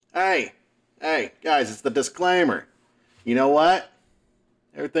Hey, guys, it's the disclaimer. You know what?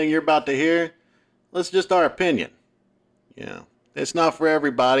 Everything you're about to hear, it's just our opinion. You know, it's not for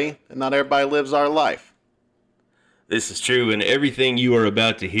everybody, and not everybody lives our life. This is true, and everything you are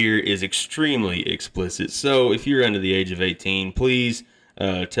about to hear is extremely explicit. So if you're under the age of 18, please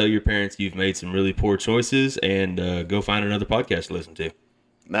tell your parents you've made some really poor choices and go find another podcast to listen to.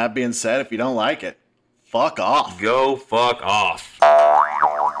 That being said, if you don't like it, fuck off. Go fuck off.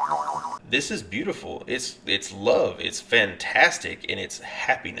 This is beautiful. It's love. It's fantastic, and it's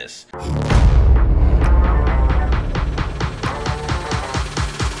happiness.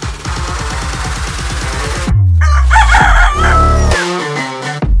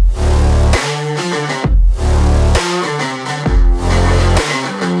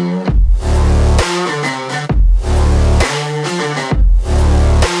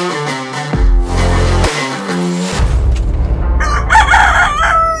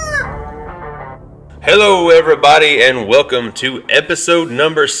 Hello, everybody, and welcome to episode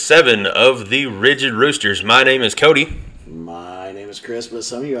number 7 of the Rigid Roosters. My name is Cody. My name is Chris, but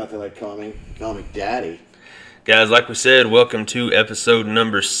some of you out there like call me Daddy. Guys, like we said, welcome to episode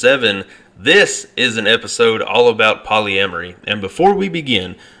number 7. This is an episode all about polyamory. And before we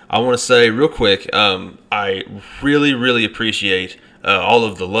begin, I want to say real quick, I really appreciate all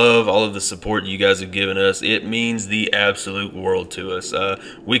of the love, all of the support you guys have given us. It means the absolute world to us.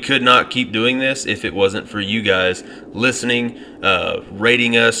 We could not keep doing this if it wasn't for you guys listening,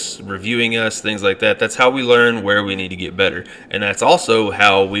 rating us, reviewing us, things like that. That's how we learn where we need to get better. And that's also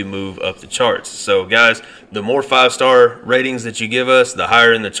how we move up the charts. So guys, the more 5-star ratings that you give us, the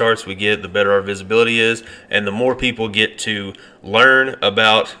higher in the charts we get, the better our visibility is, and the more people get to learn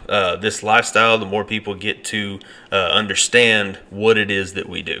about this lifestyle, the more people get to understand what it is that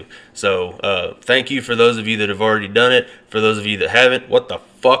we do. So thank you for those of you that have already done it. For those of you that haven't, what the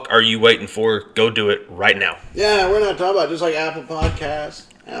fuck are you waiting for? Go do it right now. Yeah, we're not talking about just like Apple Podcasts.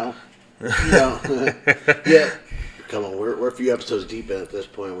 Yeah. Come on, we're a few episodes deep in at this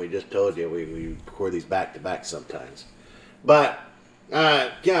point. We just told you we record these back to back sometimes. But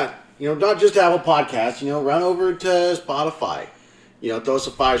yeah, not just Apple Podcasts. Run over to Spotify. Throw us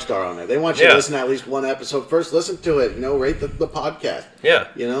a 5-star on there. They want you to listen to at least one episode first. Listen to it. Rate the podcast. Yeah.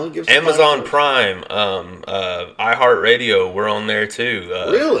 Give Amazon Prime, iHeartRadio. We're on there too.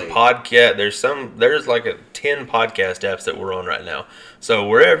 Really? Podcast. There's like 10 podcast apps that we're on right now. So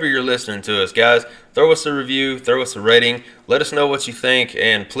wherever you're listening to us, guys, throw us a review, throw us a rating. Let us know what you think,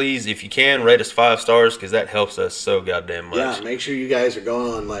 and please, if you can, rate us 5 stars because that helps us so goddamn much. Yeah, make sure you guys are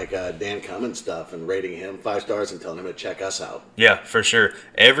going on like Dan Cummins stuff and rating him 5 stars and telling him to check us out. Yeah, for sure.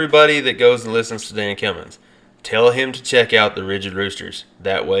 Everybody that goes and listens to Dan Cummins, tell him to check out the Rigid Roosters.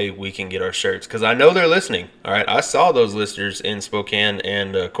 That way we can get our shirts. Because I know they're listening. All right, I saw those listeners in Spokane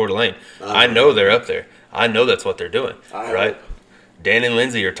and Coeur d'Alene. I know they're up there. I know that's what they're doing. Right? Dan and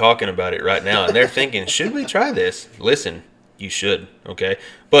Lindsay are talking about it right now, and they're thinking, should we try this? Listen, you should, okay?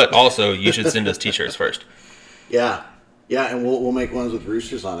 But also, you should send us t-shirts first. Yeah, and we'll make ones with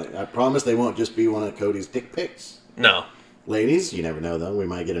roosters on it. I promise they won't just be one of Cody's dick pics. No. Ladies, you never know, though. We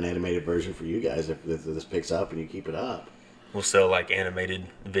might get an animated version for you guys if this picks up and you keep it up. We'll sell, like, animated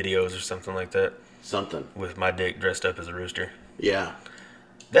videos or something like that. Something. With my dick dressed up as a rooster. Yeah.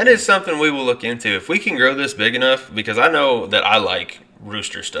 That is something we will look into. If we can grow this big enough, because I know that I like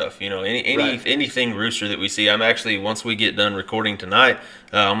rooster stuff. Anything rooster that we see. I'm actually, once we get done recording tonight,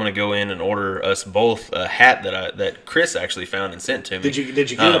 I'm going to go in and order us both a hat that Chris actually found and sent to me. Did you get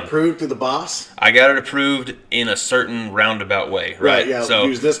it approved through the boss? I got it approved in a certain roundabout way, right? Yeah, so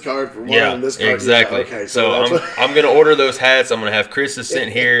use this card for one and this card exactly. for the other. Okay, so I'm going to order those hats. I'm going to have Chris's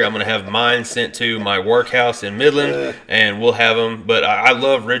sent here. I'm going to have mine sent to my workhouse in Midland, and we'll have them. But I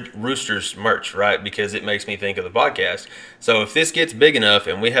love Roosters merch, right? Because it makes me think of the podcast. So if this gets big enough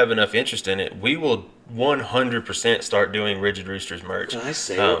and we have enough interest in it, we will 100% start doing Rigid Roosters merch. Can I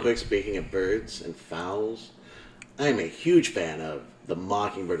say real quick, speaking of birds and fowls, I'm a huge fan of The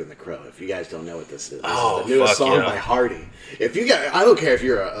Mockingbird and the Crow. If you guys don't know what this is, this is the newest song by Hardy. If you guys, I don't care if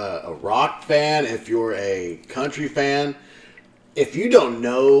you're a rock fan, if you're a country fan, if you don't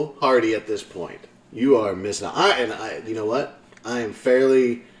know Hardy at this point, you are missing out. You know what? I am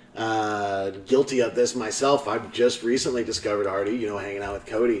fairly guilty of this myself. I've just recently discovered Hardy, hanging out with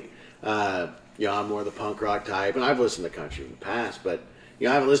Cody. I'm more the punk rock type, and I've listened to country in the past, but I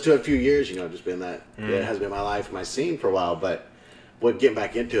haven't listened to it in a few years. Just been that it has been my life, my scene for a while. But getting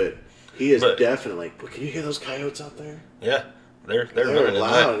back into it, he is definitely. Can you hear those coyotes out there? Yeah, they're running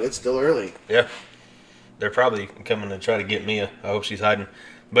loud. It's still early. Yeah, they're probably coming to try to get Mia. I hope she's hiding.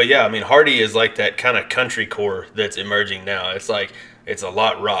 But yeah, I mean, Hardy is like that kind of country core that's emerging now. It's like It's a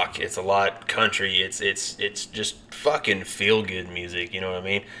lot rock. It's a lot country. It's just fucking feel good music. You know what I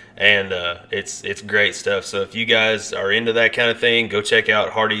mean? And it's great stuff. So if you guys are into that kind of thing, go check out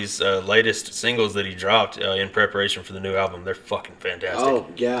Hardy's latest singles that he dropped in preparation for the new album. They're fucking fantastic. Oh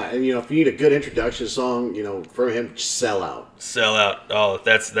yeah, and if you need a good introduction song, for him, Sell Out. Sell Out. Oh,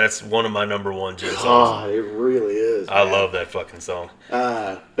 that's one of my number one jam songs. Oh, it really is. I love that fucking song.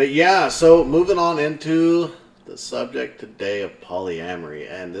 But yeah, so moving on into the subject today of polyamory,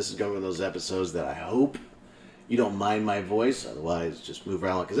 and this is going to be one of those episodes that I hope you don't mind my voice, otherwise just move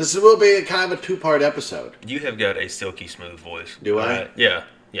around, because this will be kind of a two-part episode. You have got a silky smooth voice. Do I? Yeah.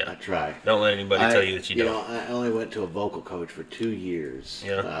 I try. Don't let anybody tell you that you don't. I only went to a vocal coach for 2 years.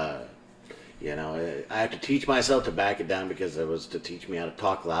 Yeah. I have to teach myself to back it down, because it was to teach me how to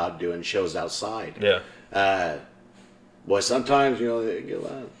talk loud doing shows outside. Yeah. Boy, sometimes, they get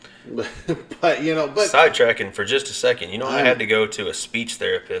loud. but sidetracking for just a second. I had to go to a speech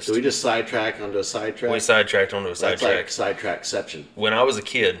therapist. Do we just sidetrack onto a sidetrack? We sidetracked onto a sidetrack. That's like sidetrackception. When I was a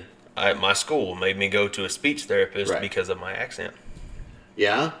kid, my school made me go to a speech therapist because of my accent.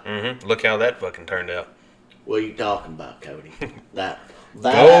 Yeah? Mm-hmm. Look how that fucking turned out. What are you talking about, Cody? Go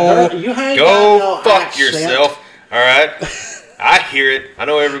fuck yourself. All right? I hear it. I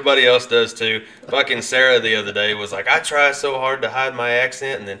know everybody else does too. Fucking Sarah the other day was like, I try so hard to hide my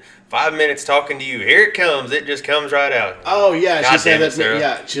accent, and then 5 minutes talking to you, here it comes. It just comes right out. Oh, yeah. God she said that. Sarah.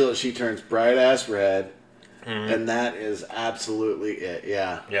 Yeah, she turns bright ass red, and that is absolutely it.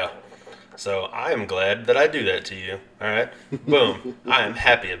 Yeah. Yeah. So I am glad that I do that to you. All right? Boom. I am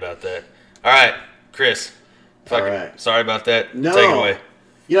happy about that. All right, Chris. Sorry about that. No. Take it away.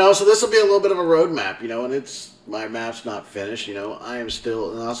 So this will be a little bit of a roadmap, and my map's not finished. I am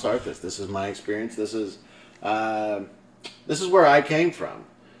still, and I'll start this. This is my experience. This is where I came from.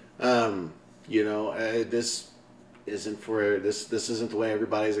 This isn't the way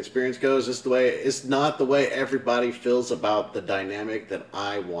everybody's experience goes. It's not the way everybody feels about the dynamic that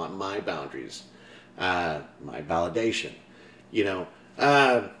I want, my boundaries, my validation,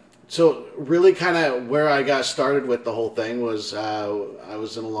 so really kind of where I got started with the whole thing was, I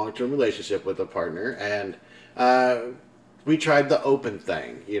was in a long-term relationship with a partner, and we tried the open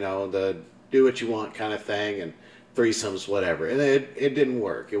thing, the do what you want kind of thing, and threesomes, whatever. And it didn't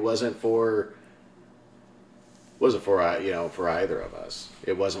work. It wasn't for either of us.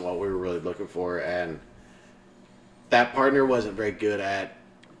 It wasn't what we were really looking for, and that partner wasn't very good at,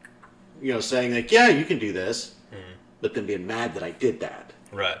 saying like, yeah, you can do this, but then being mad that I did that.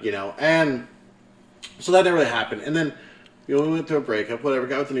 Right. And so that didn't really happen. And then, we went through a breakup, whatever,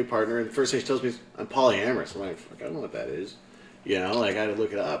 got with a new partner, and the first thing she tells me is, I'm polyamorous. I'm like, fuck, I don't know what that is. I had to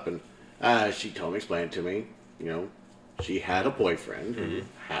look it up, and she explained it to me, she had a boyfriend who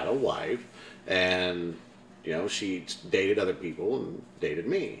had a wife, and, she dated other people and dated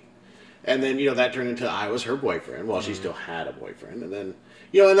me. And then, that turned into I was her boyfriend while she still had a boyfriend. And then,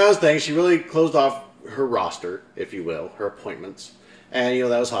 and that was the thing, she really closed off her roster, if you will, her appointments. And,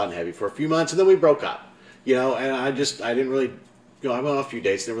 that was hot and heavy for a few months, and then we broke up. And I didn't really, I went on a few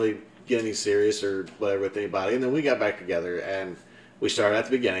dates, didn't really get any serious or whatever with anybody. And then we got back together, and we started at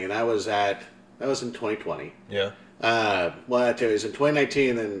the beginning, and that was in 2020. Yeah. Well, I tell you, it was in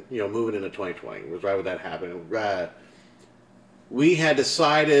 2019, and then, moving into 2020 was right when that happened. We had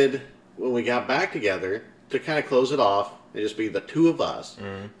decided when we got back together to kind of close it off and just be the two of us.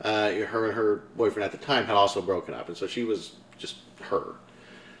 Her and her boyfriend at the time had also broken up, and so she was just her.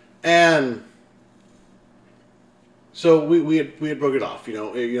 And so we had broken it off,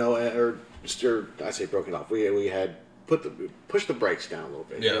 or I say broken off. We had pushed the brakes down a little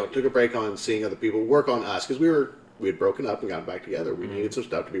bit. Yeah. Took a break on seeing other people, work on us, because we had broken up and gotten back together. We needed some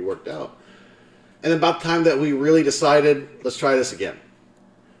stuff to be worked out. And then about the time that we really decided, let's try this again.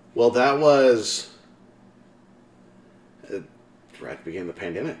 Well, that was right at the beginning of the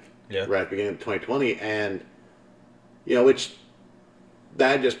pandemic. Yeah. Right at the beginning of 2020, and which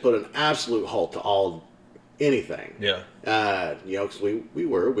that just put an absolute halt to anything. Yeah. Because we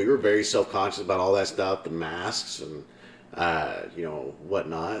were very self-conscious about all that stuff, the masks and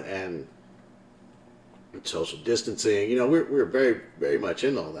whatnot, and social distancing. We were very, very much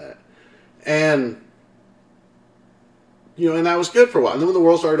into all that, and and that was good for a while. And then when the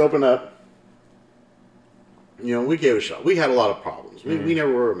world started opening up, we gave it a shot. We had a lot of problems. We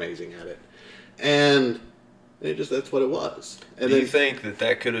never were amazing at it, and that's what it was. And Do you think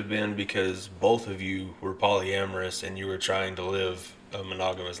that could have been because both of you were polyamorous and you were trying to live a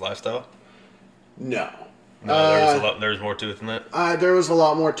monogamous lifestyle? No. No, there's more to it than that? There was a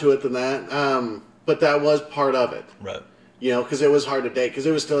lot more to it than that, but that was part of it. Right. Because it was hard to date, because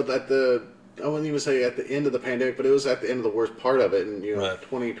it was still at the I wouldn't even say at the end of the pandemic, but it was at the end of the worst part of it in,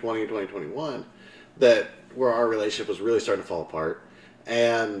 2020, 2021, that where our relationship was really starting to fall apart.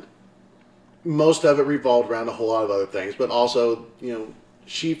 And most of it revolved around a whole lot of other things, but also,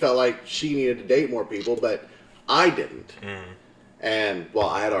 she felt like she needed to date more people, but I didn't. And,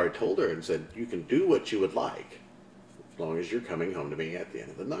 I had already told her and said, you can do what you would like as long as you're coming home to me at the end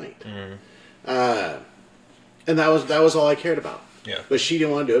of the night. And that was all I cared about. Yeah. But she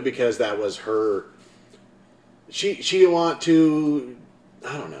didn't want to do it because that was her. She didn't want to.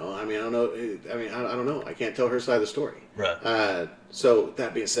 I don't know. I don't know. I can't tell her side of the story. Right. So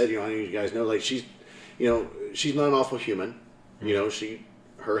that being said, I need you guys know, like, she's not an awful human.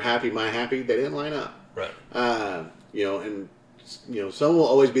 Her happy, my happy, they didn't line up. Right. And someone will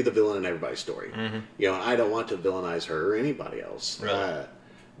always be the villain in everybody's story. And I don't want to villainize her or anybody else. Right.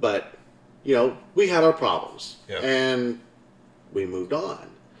 But we had our problems. Yeah. And we moved on.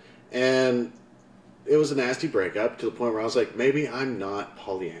 And it was a nasty breakup to the point where I was like, maybe I'm not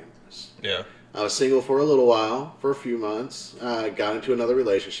polyamorous. Yeah. I was single for a little while, for a few months. Got into another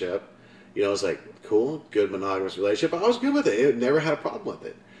relationship. I was like, cool, good monogamous relationship. I was good with it. I never had a problem with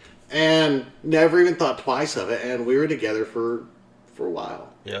it. And never even thought twice of it. And we were together for a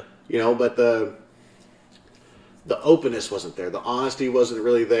while. Yeah. But the openness wasn't there. The honesty wasn't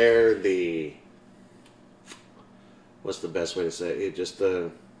really there. What's the best way to say it?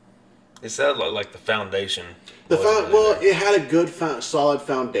 It sounded like the foundation. It had a good, solid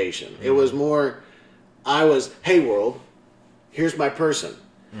foundation. It was more, hey world, here's my person.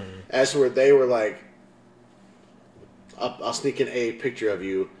 As to where they were like, I'll sneak in a picture of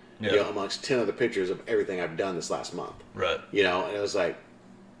you, amongst 10 other pictures of everything I've done this last month. Right. And it was like,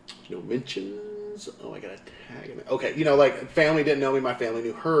 no mentions. Oh, I got a tag in it. Okay, like family didn't know me. My family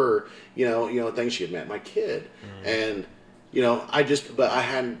knew her. Things she had met my kid, and but I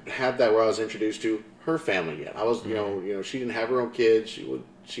hadn't had that where I was introduced to her family yet. I was, she didn't have her own kids.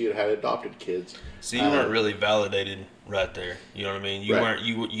 She had adopted kids. So you weren't really validated right there. You know what I mean? You weren't.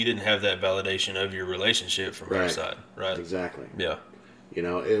 You didn't have that validation of your relationship from her side, right? Exactly. Yeah.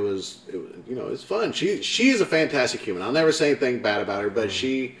 It was it's fun. She is a fantastic human. I'll never say anything bad about her, but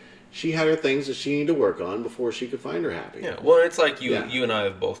she had her things that she needed to work on before she could find her happy. Yeah. Well, it's like you and I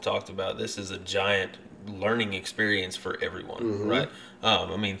have both talked about. This is a giant learning experience for everyone, right?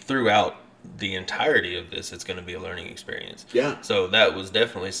 Throughout the entirety of this, it's going to be a learning experience. Yeah. So that was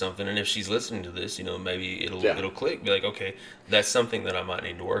definitely something. And if she's listening to this, maybe it'll click. Be like, okay, that's something that I might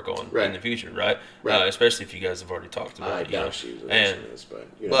need to work on in the future, right? Especially if you guys have already talked about it. I doubt she's listening to this, but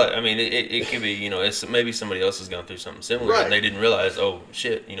it could be, it's maybe somebody else has gone through something similar and they didn't realize, oh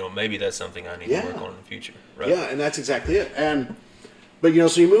shit, maybe that's something I need to work on in the future, right? Yeah, and that's exactly it. But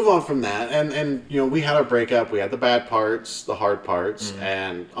so you move on from that, and we had our breakup. We had the bad parts, the hard parts,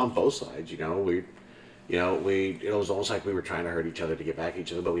 and on both sides, it was almost like we were trying to hurt each other to get back at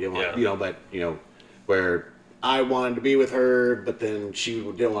each other, but we didn't want, where I wanted to be with her, but then she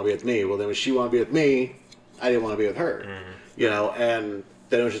didn't want to be with me. Well, then when she wanted to be with me, I didn't want to be with her, and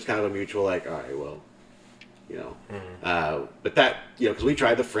then it was just kind of a mutual, like, all right, well, but that, because we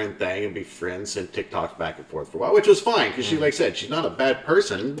tried the friend thing and be friends and TikToks back and forth for a while, which was fine because she, like I said, she's not a bad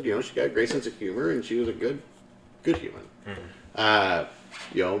person. She got a great sense of humor and she was a good human. But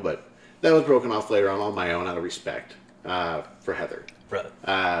that was broken off later on my own out of respect for Heather,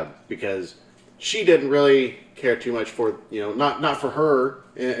 right? Because she didn't really care too much for not for her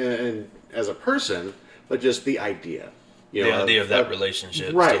and as a person, but just the idea. The idea of that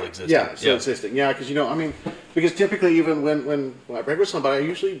relationship still existing. Yeah, still existing. Yeah, because because typically even when I break with somebody,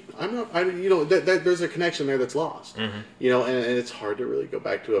 there's a connection there that's lost. And it's hard to really go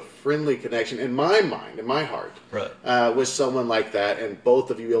back to a friendly connection in my mind, in my heart, with someone like that, and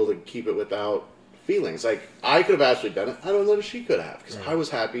both of you able to keep it without feelings. Like I could have actually done it. I don't know if she could have because I was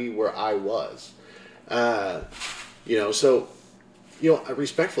happy where I was. So.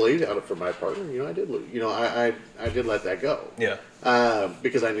 Respectfully, for my partner, I did, I did let that go. Yeah.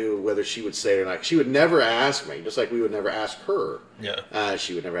 Because I knew whether she would say it or not. She would never ask me, just like we would never ask her. Yeah.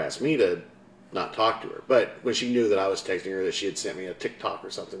 She would never ask me to not talk to her. But when she knew that I was texting her, that she had sent me a TikTok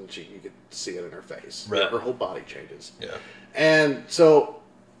or something, you could see it in her face. Right. Her whole body changes. Yeah. And so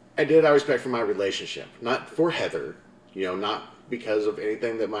I did out of respect for my relationship, not for Heather, not because of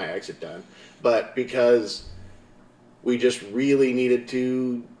anything that my ex had done, but because we just really needed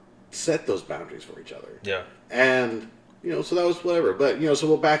to set those boundaries for each other. Yeah. And, so that was whatever. But, so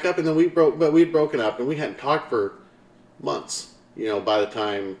we'll back up and then we'd broken up and we hadn't talked for months, by the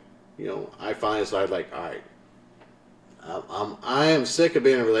time, I finally decided like, all right, I am sick of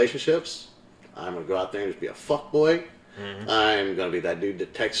being in relationships. I'm going to go out there and just be a fuckboy. I'm going to be that dude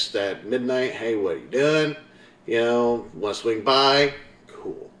that texts at midnight, hey, what are you doing? Want to swing by?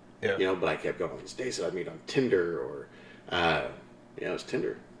 Cool. Yeah. But I kept going on these dates that I'd meet on Tinder or, it was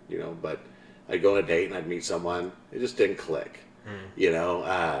Tinder, but I'd go on a date and I'd meet someone. It just didn't click.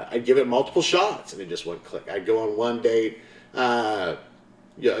 I'd give it multiple shots and it just wouldn't click. I'd go on one date, a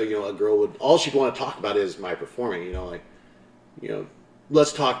girl would, all she'd want to talk about is my performing,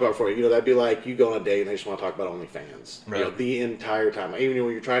 let's talk about performing. That'd be like you go on a date and they just want to talk about OnlyFans. Right. The entire time. Even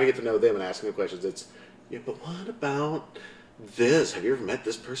when you're trying to get to know them and asking them questions, it's, but what about this? Have you ever met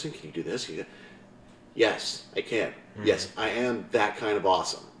this person? Can you do this? Yes, I can. Yes, I am that kind of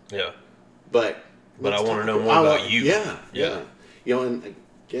awesome. Yeah. But I want to know more about you. Yeah. And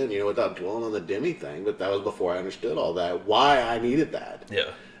again, without dwelling on the Demi thing, but that was before I understood all that, why I needed that.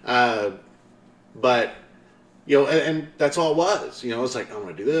 Yeah. But, and that's all it was. It's like, I'm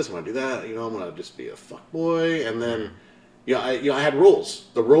going to do this, I'm going to do that, I'm going to just be a fuckboy. And then, I had rules.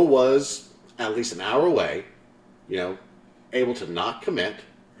 The rule was at least an hour away, able to not commit.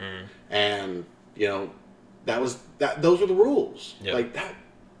 And, those were the rules. Yep. Like that.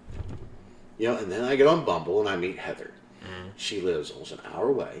 And then I get on Bumble and I meet Heather. She lives almost an hour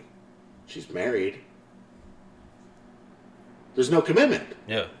away. She's married. There's no commitment.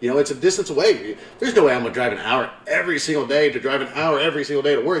 Yeah. It's a distance away. There's no way I'm going to drive an hour every single day to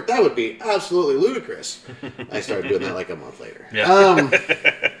work. That would be absolutely ludicrous. I started doing that like a month later. Yeah.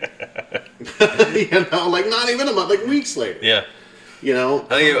 Like not even a month, like weeks later. Yeah.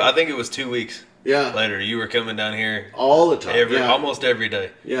 I think it was 2 weeks. Yeah. Later, you were coming down here all the time. Almost every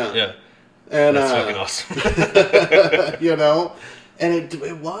day. Yeah. Yeah. And that's fucking awesome. And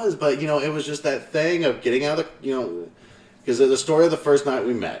it was, but it was just that thing of getting out of because the story of the first night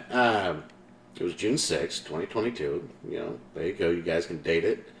we met, it was June 6th, 2022. There you go. You guys can date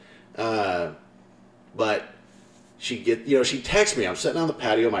it. But she texts me. I'm sitting on the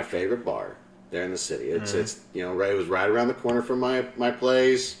patio of my favorite bar there in the city. It's it was right around the corner from my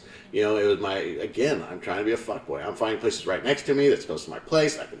place. It was I'm trying to be a fuckboy. I'm finding places right next to me that's close to my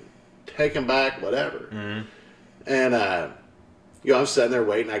place. I can take them back, whatever. And, I'm sitting there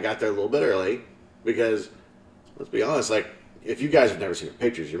waiting. I got there a little bit early because, let's be honest, like, if you guys have never seen her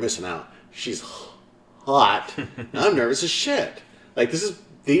pictures, you're missing out. She's hot. I'm nervous as shit. Like, this is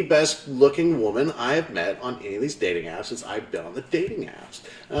the best looking woman I have met on any of these dating apps since I've been on the dating apps.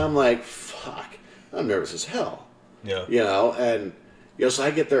 And I'm like, fuck, I'm nervous as hell. Yeah. And, so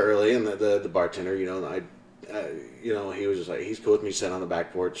I get there early and the bartender, he was just like, he's cool with me sitting on the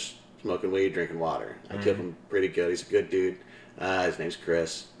back porch, smoking weed, drinking water. I tip him pretty good. He's a good dude. His name's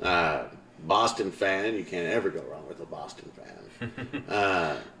Chris. Boston fan. You can't ever go wrong with a Boston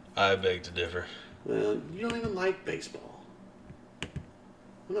fan. I beg to differ. Well, you don't even like baseball.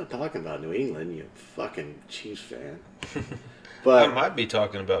 I'm not talking about New England, you fucking Chiefs fan. But I might be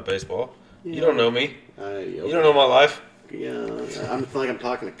talking about baseball. You don't know me. Okay. You don't know my life. Yeah, I'm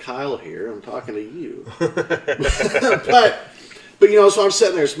talking to Kyle here. I'm talking to you. but so I'm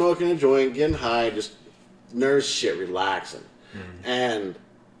sitting there smoking, enjoying, getting high, just nervous shit, relaxing. And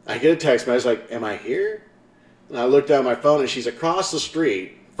I get a text message like, am I here? And I look down at my phone and she's across the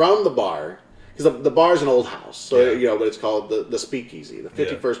street from the bar. Because the bar's an old house. So, but it's called the Speakeasy, the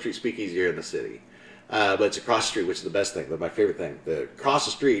 51st Street Speakeasy here in the city. But it's across the street, which is the best thing, my favorite thing. Across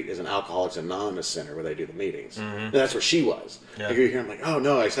the street is an Alcoholics Anonymous center where they do the meetings. And that's where she was. Yeah. I go here, I'm like, oh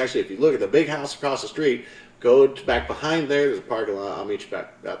no, it's actually, if you look at the big house across the street, go back behind there, there's a parking lot, I'll meet you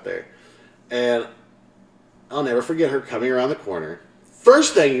back out there. And I'll never forget her coming around the corner.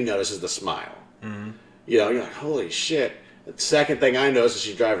 First thing you notice is the smile. You're like, holy shit. The second thing I notice as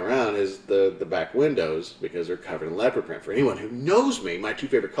she's driving around is the back windows because they're covered in leopard print. For anyone who knows me, my two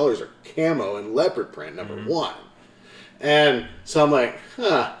favorite colors are camo and leopard print, number one. And so I'm like,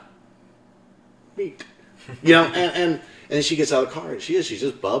 neat. And then she gets out of the car and she's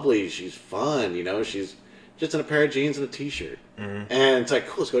just bubbly, she's fun, she's just in a pair of jeans and a t-shirt. And it's like,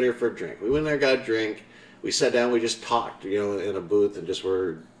 cool, let's go here for a drink. We went there, got a drink. We sat down, we just talked, in a booth and just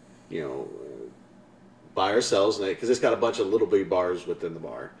were, by ourselves, because it's got a bunch of little bitty bars within the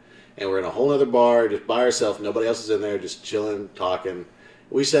bar. And we're in a whole other bar, just by ourselves, nobody else is in there, just chilling, talking.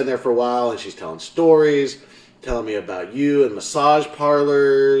 We sat in there for a while, and she's telling stories, telling me about you and massage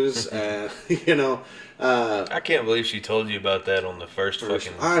parlors, and, I can't believe she told you about that on the first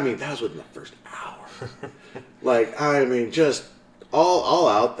fucking... that was within the first hour. Just all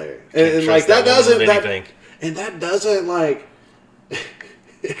out there. And like, that doesn't... that doesn't,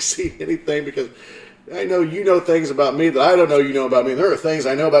 exceed anything, because... I know you know things about me that I don't know you know about me. And there are things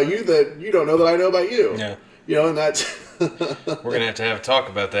I know about you that you don't know that I know about you. Yeah. And that's... We're going to have a talk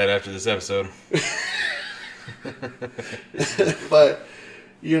about that after this episode. But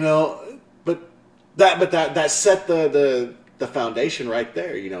that set the foundation right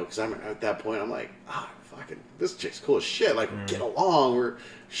there, because I'm at that point, I'm like, fucking, this chick's cool as shit. Like, we get along. We're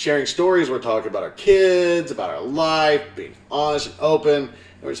sharing stories. We're talking about our kids, about our life, being honest and open,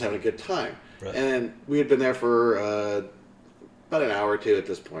 and we're just having a good time. Right. And we had been there for about an hour or two at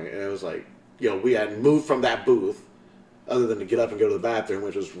this point, and it was like, we had moved from that booth, other than to get up and go to the bathroom,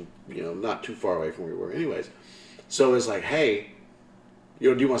 which was, not too far away from where we were anyways. So it was like, hey,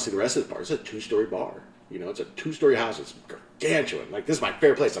 do you want to see the rest of the bar? It's a 2-story bar. It's a 2-story house. It's gargantuan. Like, this is my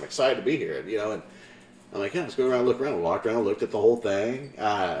favorite place. I'm excited to be here. And I'm like, yeah, let's go around and look around. We walked around, looked at the whole thing.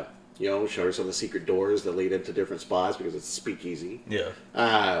 Showed her some of the secret doors that lead into different spots because it's a speakeasy. Yeah.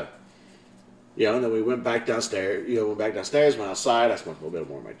 And then we went back downstairs. Went outside. I smoked a little bit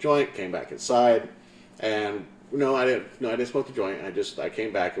more of my joint. Came back inside, and I didn't smoke the joint. I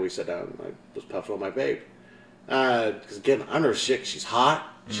came back and we sat down. And I was puffing on my vape. Because again, I'm her shit. She's hot.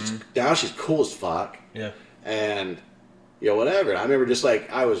 She's cool as fuck. Yeah. And whatever. I remember just like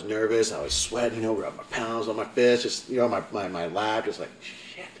I was nervous. I was sweating. Rubbing my palms on my fist. Just my lap. Just like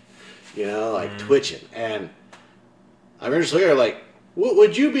shit. Twitching. And I remember just later like,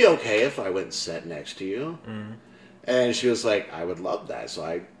 would you be okay if I went and sat next to you? Mm-hmm. And she was like, I would love that. So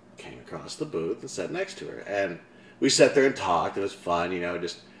I came across the booth and sat next to her. And we sat there and talked. It was fun, and I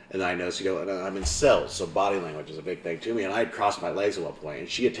noticed, and I'm in sales, so body language is a big thing to me. And I had crossed my legs at one point, and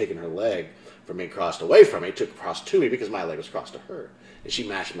she had taken her leg from being crossed away from me, took it crossed to me because my leg was crossed to her. And she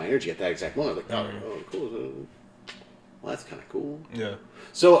matched my energy at that exact moment. I was like, oh, cool. Well, that's kind of cool. Yeah.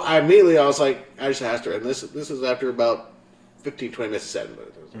 So I was like, I just asked her, and this is after about 15, 20 minutes of setting,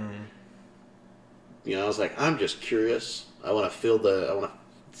 but I was like, I'm just curious. I want to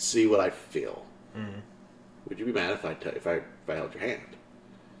see what I feel. Mm-hmm. Would you be mad if I held your hand?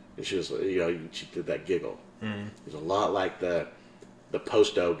 And she was, she did that giggle. Mm-hmm. It was a lot like the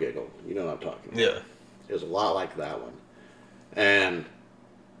post-o giggle. You know what I'm talking about. Yeah. It was a lot like that one. And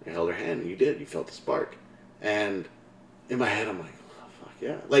I held her hand, and you did. You felt the spark. And in my head, I'm like, oh, fuck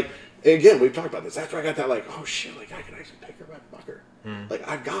yeah. Like, again, we've talked about this. After I got that, like, oh, shit, like, I can actually take her back, fuck her. Mm-hmm. Like,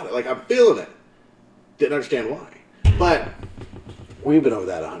 I got it. Like, I'm feeling it. Didn't understand why. But we've been over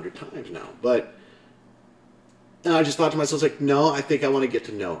that 100 times now. But and I just thought to myself, like, no, I think I want to get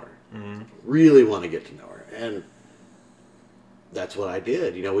to know her. Mm-hmm. Really want to get to know her. And that's what I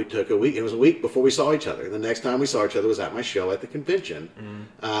did. We took a week. It was a week before we saw each other. The next time we saw each other was at my show at the convention.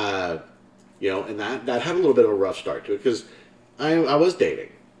 Mm-hmm. And that had a little bit of a rough start to it because I was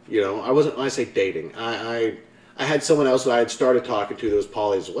dating. I wasn't, when I say dating, I had someone else that I had started talking to that was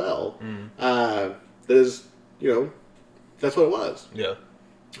poly as well. Mm-hmm. That is, that's what it was. Yeah.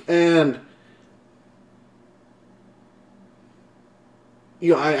 And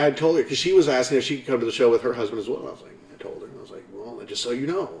I told her, because she was asking if she could come to the show with her husband as well. I told her, and I was like, well, just so you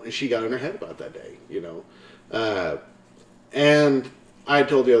know. And she got in her head about that day, And I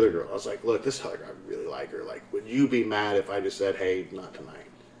told the other girl, I was like, look, this other guy, I really like her. Like, would you be mad if I just said, hey, not tonight?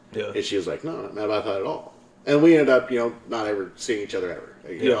 Yeah. And she was like, no, not mad about that at all. And we ended up, not ever seeing each other ever.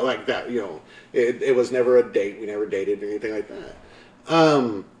 Like that, It was never a date. We never dated or anything like that.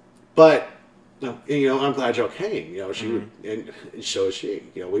 But... No, I'm glad y'all came. She would, and so is she.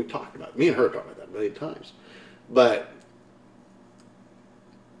 We've talked about it. Me and her talked about that a million times. But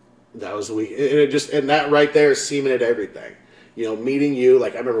that was the week. And that right there cemented everything. Meeting you,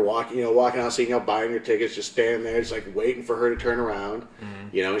 like I remember walking out, seeing y'all buying your tickets, just standing there, just like waiting for her to turn around.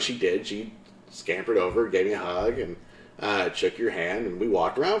 Mm-hmm. And she did. She scampered over, gave me a hug, and shook your hand, and we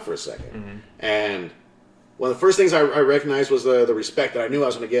walked around for a second. Mm-hmm. And one of the first things I recognized was the respect that I knew I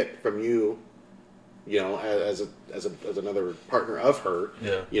was going to get from you. As another partner of her,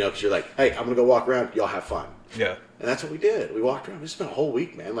 because you're like, hey, I'm gonna go walk around. Y'all have fun. Yeah, and that's what we did. We walked around. We spent a whole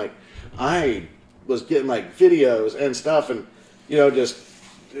week, man. Like, I was getting like videos and stuff, and just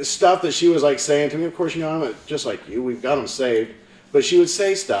stuff that she was like saying to me. Of course, I'm just like you. We've got them saved, but she would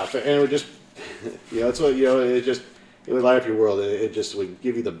say stuff, and it would just, it's what it would light up your world. It just would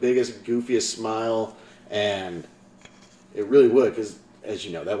give you the biggest, goofiest smile, and it really would, because as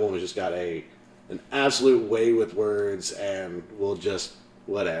you know, that woman just got an absolute way with words and will just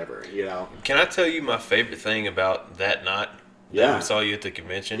whatever, Can I tell you my favorite thing about that night? Yeah. We saw you at the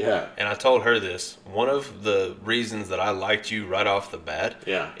convention. Yeah. And I told her this. One of the reasons that I liked you right off the bat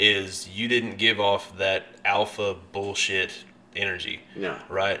is you didn't give off that alpha bullshit energy. No.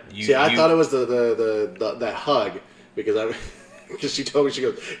 Right? I thought it was the that hug because she told me, she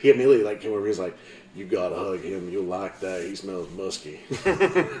goes, he immediately like came over, he's like, you gotta hug him, you'll like that, he smells musky.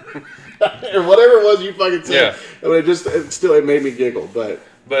 Or whatever it was you fucking said. Yeah. I mean, it made me giggle, but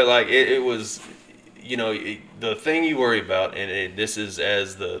like it was, you know, the thing you worry about, and this is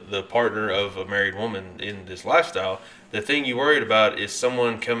as the partner of a married woman in this lifestyle, the thing you worried about is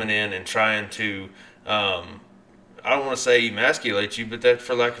someone coming in and trying to, I don't want to say emasculate you, but that,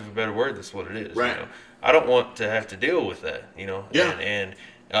 for lack of a better word, that's what it is. Right. You know? I don't want to have to deal with that, you know. Yeah. And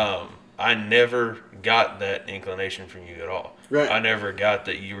I never got that inclination from you at all. Right. I never got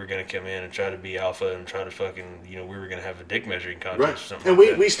that you were going to come in and try to be alpha and try to fucking, you know, we were going to have a dick measuring contest Right. or something And like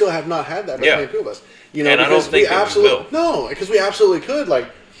that. we still have not had that between two of us. You know, and I don't think we absolutely no, because we absolutely could. Like,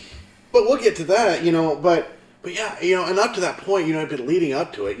 but we'll get to that. You know, but yeah, you know, and up to that point, you know, I've been leading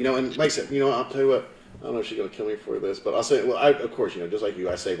up to it. You know, and like I said, you know, I'll tell you what. I don't know if she's gonna kill me for this, but I'll say, well, of course, you know, just like you,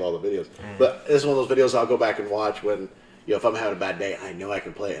 I save all the videos. But it's one of those videos I'll go back and watch when, you know, if I'm having a bad day, I know I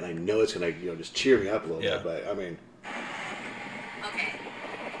can play it, and I know it's gonna, you know, just cheer me up a little bit. But I mean, okay,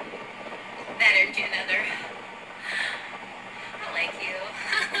 better do another. I like you.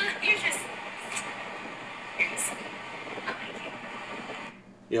 You're just I like you.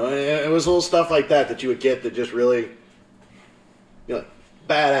 You know, and it was little stuff like that you would get that just really, you know,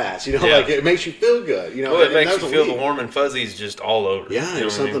 badass. You know, like it makes you feel good. You know, well, it makes you feel the warm and fuzzies just all over. Yeah, it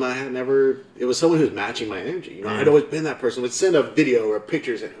was something I had never. It was someone who was matching my energy. You know, I'd always been that person. Would send a video or a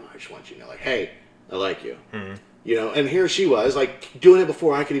picture saying, "Oh, I just want you to know, like, hey, I like you." You know, and here she was, like, doing it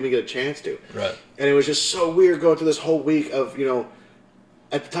before I could even get a chance to. Right. And it was just so weird going through this whole week of, you know,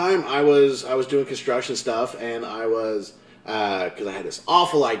 at the time I was doing construction stuff, and I was. Because I had this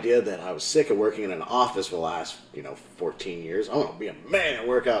awful idea that I was sick of working in an office for the last, you know, 14 years. I want to be a man and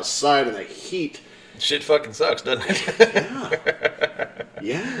work outside in the heat. Shit fucking sucks, doesn't it? Yeah.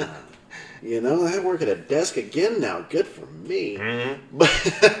 Yeah. You know, I work at a desk again now. Good for me.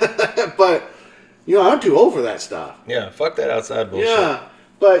 But, you know, I'm too old for that stuff. Yeah, fuck that outside bullshit. Yeah.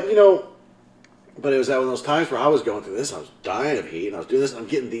 But, you know, but it was at one of those times where I was going through this. I was dying of heat, and I was doing this, and I'm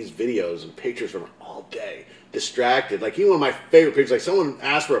getting these videos and pictures from her all day. Distracted. Like, even one of my favorite pictures, like, someone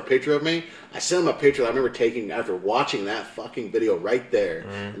asked for a picture of me, I sent them a picture that I remember taking after watching that fucking video right there,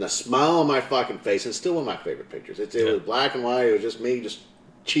 and a smile on my fucking face, and it's still one of my favorite pictures. It was black and white, it was just me, just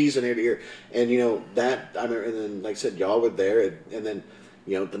cheesing ear to ear, and, you know, that, I remember, and then, like I said, y'all were there, and then,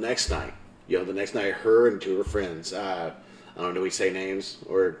 you know, the next night, her and two of her friends, I don't know, do we say names,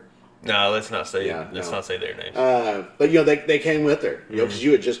 or... No, let's not say not say their names. But, you know, they came with her, you know, because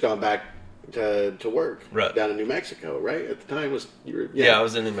you had just gone back to work down in New Mexico, right? At the time, I was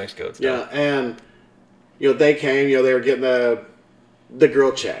in New Mexico at the time. Yeah, and you know, they came, you know, they were getting the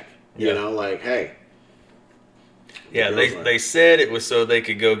girl check, you know, like, hey. Yeah, they said it was so they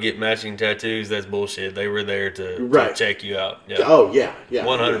could go get matching tattoos. That's bullshit. They were there to check you out. Yeah. Oh yeah,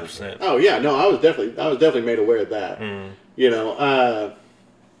 100%. Oh yeah, no, I was definitely made aware of that. You know,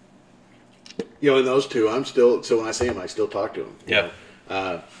 and those two, I'm still. So when I see them, I still talk to them. Yeah.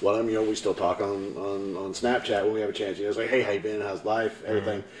 One of them, you know, we still talk on Snapchat when we have a chance. You know, it's like, hey, how you been? How's life?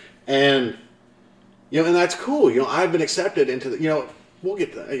 Everything. And, you know, and that's cool. You know, I've been accepted into the, you know, we'll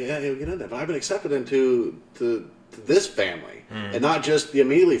get to that. Yeah, we'll get into that. But I've been accepted into to this family. And not just the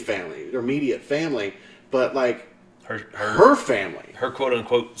immediate family, but like her family. Her quote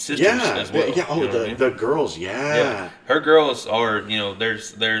unquote sisters as well. Yeah. Oh, the girls. Yeah. Her girls are, you know,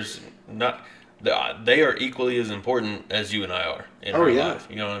 there's not... They are equally as important as you and I are in her life.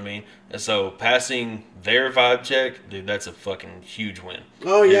 You know what I mean? And so passing their vibe check, dude, that's a fucking huge win.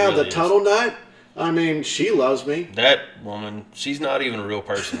 Oh, yeah, really the tunnel nut. I mean, she loves me. That woman, she's not even a real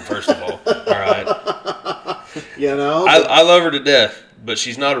person, first of all. All right? You know? I love her to death, but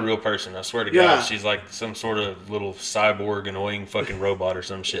she's not a real person. I swear to God. She's like some sort of little cyborg, annoying fucking robot or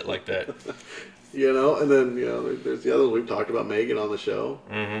some shit like that. You know, and then, you know, there's the others. We've talked about Megan on the show.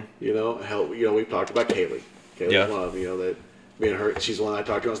 You know, we've talked about Kaylee. Kaylee's one of them, you know, that me and her, she's the one I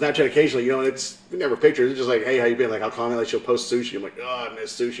talk to on Snapchat occasionally, you know, and we never pictures. It's just like, hey, how you been? Like, I'll comment, like, she'll post sushi. I'm like, oh, I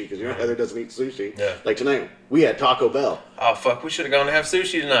miss sushi, because, you know, Heather doesn't eat sushi. Yeah. Like, tonight, we had Taco Bell. Oh, fuck, we should have gone to have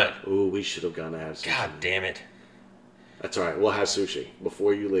sushi tonight. Ooh, we should have gone to have sushi. God damn it. That's all right. We'll have sushi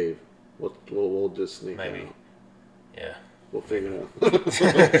before you leave. We'll just sneak Maybe. out. Yeah. We'll figure it out.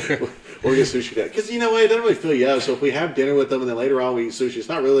 We'll get sushi that. Because, you know what, it doesn't really fill you up. So if we have dinner with them and then later on we eat sushi, it's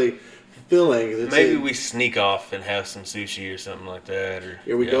not really filling. Maybe we sneak off and have some sushi or something like that.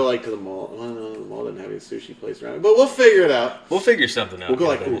 Or we go like to the mall. Well, no, the mall doesn't have any sushi place around it. But we'll figure it out. We'll figure something out. We'll go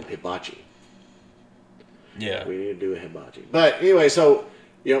like, hibachi. Yeah. We need to do a hibachi. But anyway, so,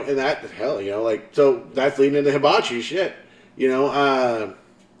 you know, and that, hell, you know, like, so that's leading into hibachi shit. You know,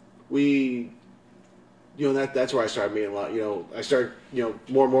 you know, that's where I started meeting a lot. You know, I started, you know,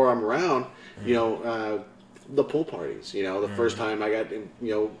 more and more I'm around, you know, the pool parties. You know, the first time I got, you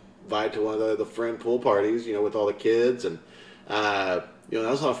know, invited to one of the friend pool parties, you know, with all the kids. And, you know,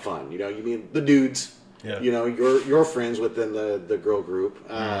 that was a lot of fun. You know, you mean the dudes, Yeah. You know, your friends within the girl group,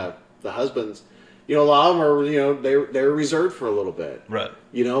 the husbands. You know, a lot of them are, you know, they're reserved for a little bit. Right.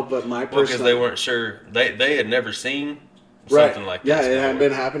 You know, but my person... Well, because they weren't sure. They had never seen something like this. Yeah, it before. hadn't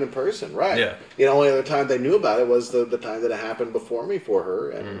been happening in person. Right. Yeah. You know, only other time they knew about it was the time that it happened before me for her.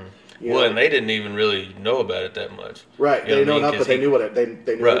 And, you know, and they didn't even really know about it that much. Right. They didn't know enough, but they knew what they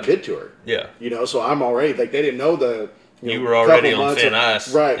knew what it did to her. Yeah. You know, so I'm already, like, they didn't know the... You were already on thin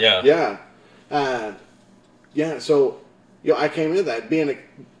ice. Right. Yeah. Yeah. So, you know, I came into that being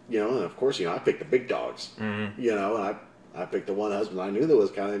you know, and of course, you know, I picked the big dogs. You know, and I picked the one husband I knew that was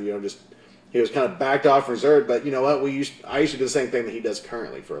kind of, you know, just he was kind of backed off, reserved. But you know what? I used to do the same thing that he does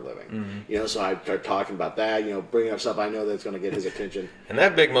currently for a living. You know, so I started talking about that. You know, bringing up stuff I know that's going to get his attention. And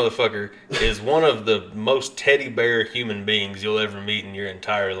that big motherfucker is one of the most teddy bear human beings you'll ever meet in your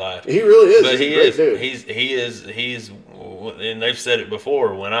entire life. He really is. But He's a great he's dude. he's and they've said it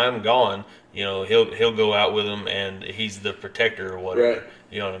before. When I'm gone, you know, he'll go out with them, and he's the protector or whatever. Right.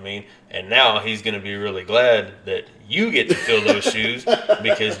 You know what I mean? And now he's going to be really glad that you get to fill those shoes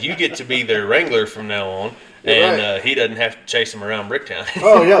because you get to be their wrangler from now on, and he doesn't have to chase them around Bricktown.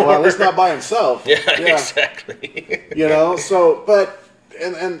 Oh yeah, well at least not by himself. Yeah, exactly. You know, so but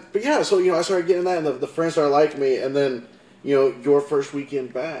yeah, so you know, I started getting that, and the friends started liking me, and then you know, your first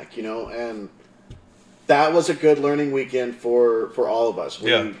weekend back, you know, and that was a good learning weekend for all of us.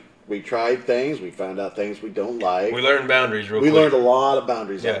 We tried things. We found out things we don't like. We learned boundaries real quick. We learned a lot of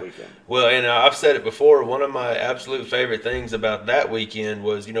boundaries that weekend. Well, and I've said it before, one of my absolute favorite things about that weekend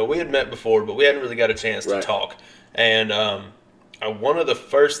was, you know, we had met before, but we hadn't really got a chance to talk. And one of the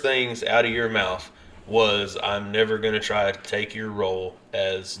first things out of your mouth was, I'm never going to try to take your role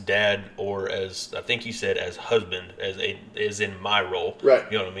as dad or as, I think you said, as husband, as in my role. Right.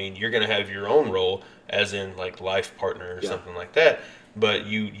 You know what I mean? You're going to have your own role as in like life partner or something like that. But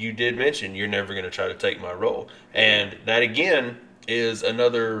you did mention you're never going to try to take my role. And that, again, is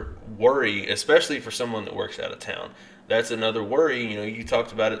another worry, especially for someone that works out of town. That's another worry. You know, you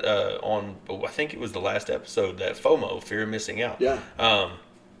talked about it on, I think it was the last episode, that FOMO, fear of missing out. Yeah.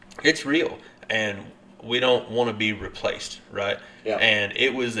 It's real. And we don't want to be replaced, right? Yeah. And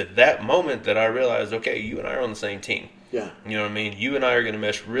it was at that moment that I realized, okay, you and I are on the same team. Yeah. You know what I mean? You and I are going to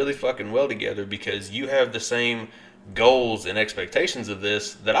mesh really fucking well together because you have the same goals and expectations of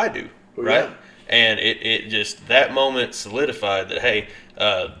this that I do, right? Yeah. And it just, that moment solidified that, hey,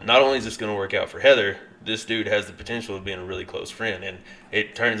 not only is this going to work out for Heather, this dude has the potential of being a really close friend. And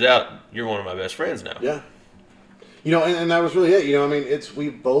it turns out you're one of my best friends now. Yeah. You know, and that was really it. You know, I mean, we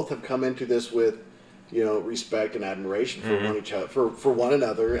both have come into this with, you know, respect and admiration for one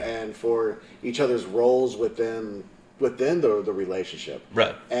another and for each other's roles within the relationship.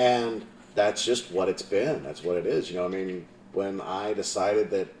 Right. And that's just what it's been. That's what it is. You know, I mean, when I decided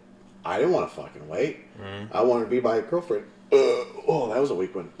that I didn't want to fucking wait, I wanted to be my girlfriend. That was a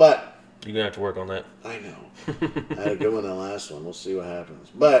weak one. But you're going to have to work on that. I know. I had a good one that last one. We'll see what happens.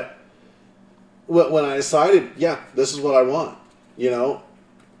 But when I decided, this is what I want, you know,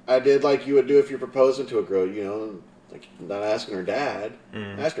 I did like you would do if you're proposing to a girl, you know, like not asking her dad,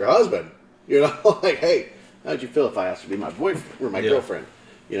 ask her husband, you know, like, hey, how'd you feel if I asked her to be my boyfriend or my girlfriend,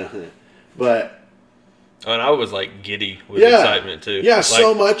 you know, but. And I was like giddy with excitement too. Yeah, like,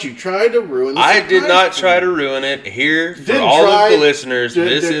 so much. You tried to ruin the I did not try to ruin it. Here, for all of the listeners,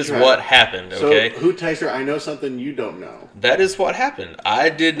 this is what happened, okay? So, who texted her, I know something you don't know? That is what happened. I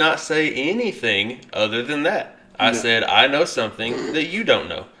did not say anything other than that. I said, I know something that you don't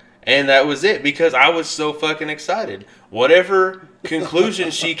know. And that was it, because I was so fucking excited. Whatever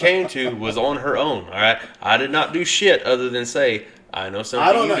conclusion she came to was on her own, all right? I did not do shit other than say, I know something.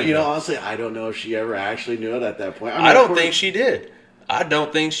 I don't know. You know, honestly, I don't know if she ever actually knew it at that point. I don't think she did. I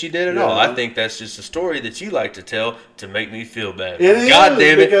don't think she did at all. I think that's just a story that you like to tell to make me feel bad. God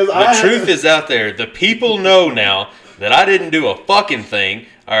damn it. The truth is out there. The people know now that I didn't do a fucking thing.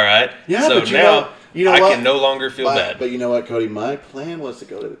 All right? Yeah, so but now you know I what? can no longer feel bad. But you know what, Cody? My plan was to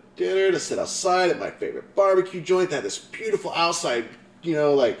go to the dinner, to sit outside at my favorite barbecue joint, that had this beautiful outside, you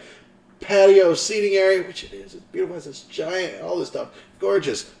know, like patio seating area, which it is. It's beautiful. It's this giant, all this stuff.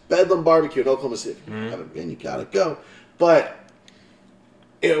 Gorgeous. Bedlam Barbecue in Oklahoma City. If you haven't been, you gotta go. But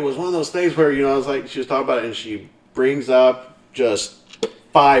it was one of those things where, you know, I was like, she was talking about it, and she brings up just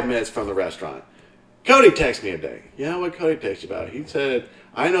 5 minutes from the restaurant. Cody texted me a day. You know what Cody texted about? He said,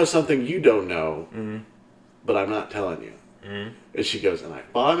 I know something you don't know, but I'm not telling you. And she goes, and I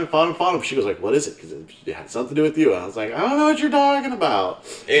fought him. She goes like, what is it? Because it had something to do with you. And I was like, I don't know what you're talking about.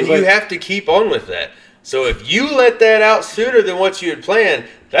 And you have to keep on with that. So if you let that out sooner than what you had planned,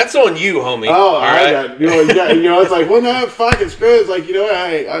 That's on you, homie. Oh, all right. It's like, well, no, fucking screw it. It's like,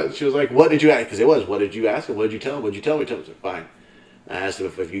 she was like, what did you ask? Because it was, what did you ask him? What did you tell him? What did you tell me? I said, fine. I asked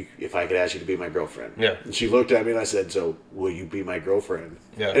him if I could ask you to be my girlfriend. Yeah. And she looked at me and I said, so will you be my girlfriend?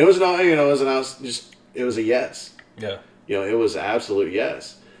 Yeah. And it was it was a yes. Yeah. It was absolute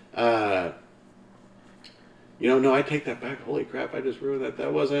yes. No, I take that back. Holy crap! I just ruined that.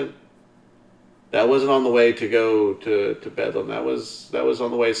 That wasn't on the way to go to Bedlam. That was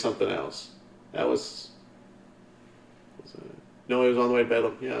on the way to something else. No, it was on the way to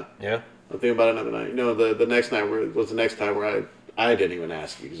Bedlam. Yeah. Yeah. I'm thinking about another night. The next night was the next time where I didn't even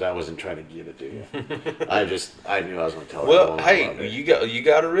ask you because I wasn't trying to give it to you. I knew I was going to tell her. Well, hey, you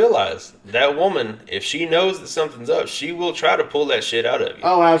got to realize that woman, if she knows that something's up, she will try to pull that shit out of you.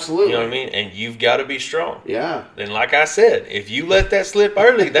 Oh, absolutely. You know what I mean? And you've got to be strong. Yeah. And like I said, if you let that slip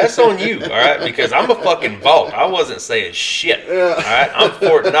early, that's on you, all right? Because I'm a fucking vault. I wasn't saying shit, all right? I'm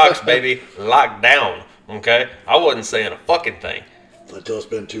Fort Knox, baby, locked down, okay? I wasn't saying a fucking thing. Until it's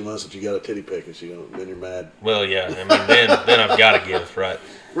been 2 months that you got a titty pic, and then you're mad. Well, yeah. I mean, then I've got to give, right?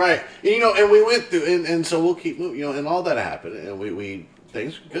 Right. And we went through, and so we'll keep moving, and all that happened, and we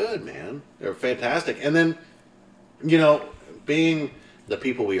things were good, man. They were fantastic. And then, being the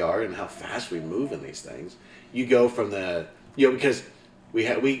people we are and how fast we move in these things, you go from because we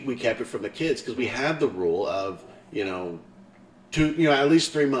kept it from the kids, because we had the rule of, at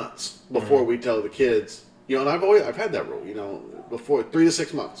least 3 months before we tell the kids, and I've had that rule, before 3 to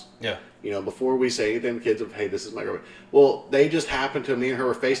 6 months. Yeah. Before we say anything to the kids of, hey, this is my girlfriend. Well, they just happened to, me and her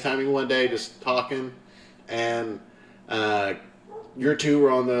were FaceTiming one day, just talking, and your two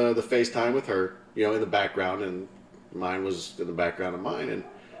were on the FaceTime with her, in the background, and mine was in the background of mine,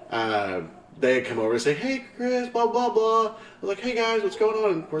 and they had come over and say, hey, Chris, blah, blah, blah. I was like, hey, guys, what's going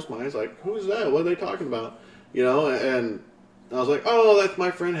on? And of course, mine's like, who's that? What are they talking about? And I was like, oh, that's my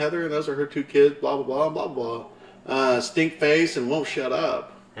friend Heather, and those are her 2 kids, blah, blah, blah, blah, blah. Stink face and won't shut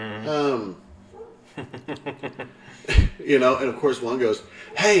up. Mm-hmm. And of course one goes,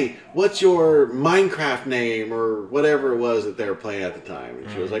 hey, what's your Minecraft name, or whatever it was that they were playing at the time.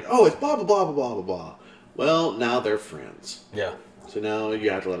 And she was like, oh, it's blah, blah, blah, blah, blah, blah. Well, now they're friends. Yeah. So now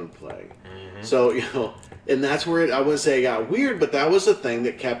you have to let them play. Mm-hmm. So, and that's where I wouldn't say it got weird, but that was the thing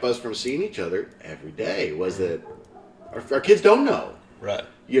that kept us from seeing each other every day, was that our kids don't know. Right.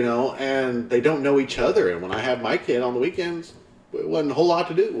 And they don't know each other. And when I have my kid on the weekends, it wasn't a whole lot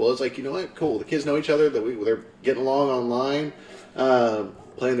to do. Well, it's like, what? Cool. The kids know each other. They're getting along online,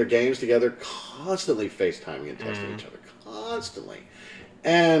 playing their games together, constantly FaceTiming and texting each other. Constantly.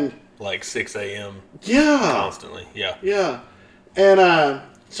 And like 6 a.m. Yeah. Constantly. Yeah. Yeah. And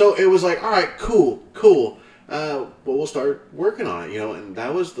so it was like, all right, cool. Well, we'll start working on it, and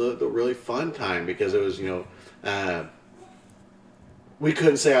that was the really fun time, because it was, we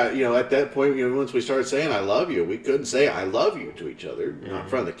couldn't say, at that point, once we started saying I love you, we couldn't say I love you to each other, not in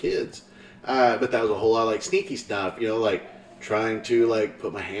front of the kids. But that was a whole lot of like sneaky stuff, like trying to like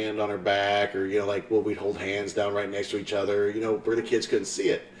put my hand on her back, or, we'd hold hands down right next to each other, where the kids couldn't see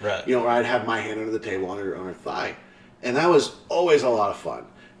it. Right. Or I'd have my hand under the table on her thigh. And that was always a lot of fun.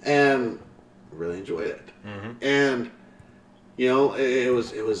 And really enjoyed it. Mm-hmm. And, it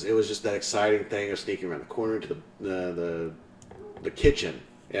was just that exciting thing of sneaking around the corner to the kitchen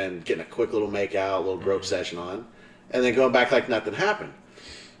and getting a quick little make-out, a little grope session on, and then going back like nothing happened.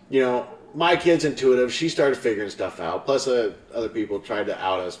 My kid's intuitive. She started figuring stuff out. Plus, other people tried to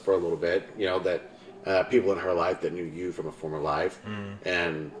out us for a little bit, that people in her life that knew you from a former life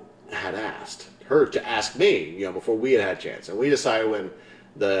and had asked her to ask me, before we had a chance. And we decided when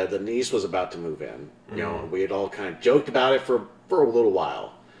the niece was about to move in, we had all kind of joked about it for a little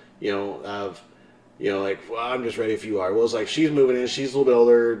while, like, well, I'm just ready if you are. Well, it's like, she's moving in, she's a little bit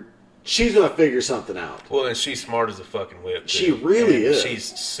older, she's going to figure something out. Well, and she's smart as a fucking whip, too. She really is. She's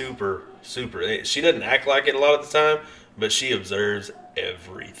super, super. She doesn't act like it a lot of the time, but she observes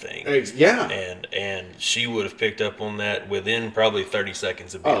everything. Yeah. And she would have picked up on that within probably 30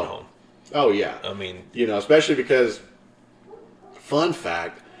 seconds of being home. Oh, yeah. I mean, especially because, fun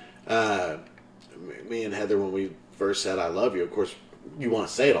fact, me and Heather, when we first said I love you, of course, you want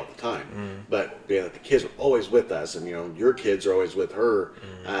to say it all the time, but the kids are always with us, and your kids are always with her,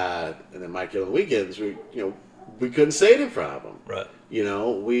 and then my kid on the weekends, we couldn't say it in front of them. Right.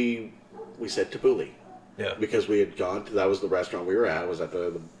 We said Tabbouleh. Yeah. Because we had gone to, that was the restaurant we were at, was at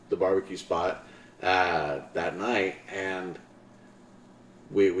the barbecue spot that night, and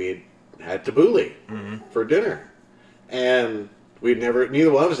we had Tabbouleh for dinner, and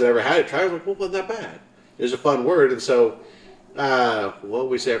neither one of us had ever had it. Tried, like, well, wasn't that bad. It was a fun word, and so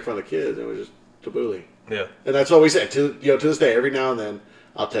we say in front of the kids, it was just Tabbouleh. Yeah. And that's what we say to this day. Every now and then,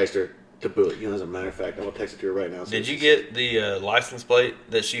 I'll text her to boot. You know, as a matter of fact, I'm gonna text it to her right now. So Did you get the license plate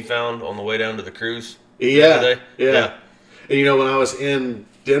that she found on the way down to the cruise? Yeah. And you know, when I was in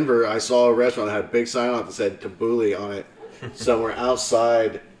Denver, I saw a restaurant that had a big sign on it that said Tabbouleh on it somewhere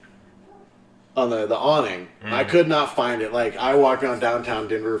outside on the awning. I could not find it. Like, I walked around downtown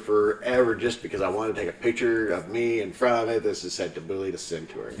Denver forever just because I wanted to take a picture of me in front of it. This is said Tabbouleh to send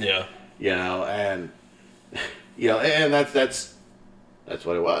to her. Yeah. You know, and that's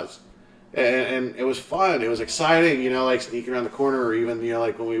what it was. And it was fun. It was exciting, you know, like sneaking around the corner, or even, you know,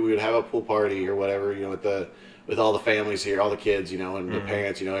 like when we would have a pool party or whatever, you know, with all the families here, all the kids, you know, and the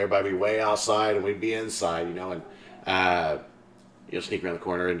parents, you know, everybody would be way outside and we'd be inside, you know, and you know, sneaking around the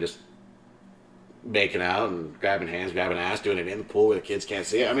corner and just making out and grabbing hands, grabbing ass, doing it in the pool where the kids can't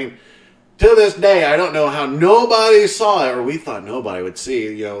see it. I mean, to this day, I don't know how nobody saw it, or we thought nobody would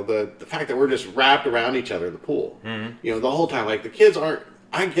see, you know, the fact that we're just wrapped around each other in the pool, you know, the whole time. Like, the kids aren't.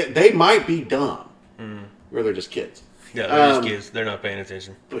 They might be dumb, or they're just kids. Yeah, they're just kids. They're not paying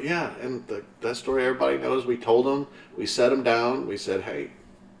attention. But yeah, and that story everybody knows. We told them. We set them down. We said, "Hey,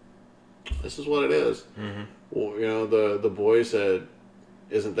 this is what it is." Well, you know, the boy said,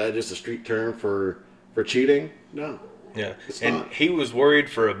 "Isn't that just a street term for cheating?" No. Yeah, and not. He was worried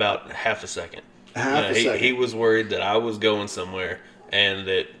for about half a second. He was worried that I was going somewhere and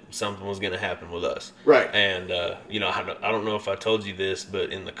that something was going to happen with us. Right. And, you know, I don't know if I told you this,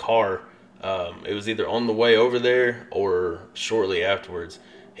 but in the car, it was either on the way over there or shortly afterwards,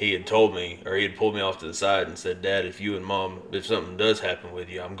 he had told me, or he had pulled me off to the side and said, "Dad, if something does happen with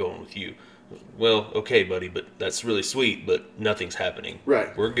you, I'm going with you." Well, okay, buddy, but that's really sweet, but nothing's happening.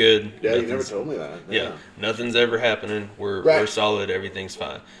 Right. We're good. Yeah, you never told me that. Yeah. Nothing's ever happening. We're solid. Everything's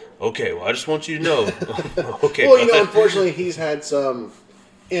fine. Okay, well, I just want you to know. Okay. Well, you know, unfortunately, he's had some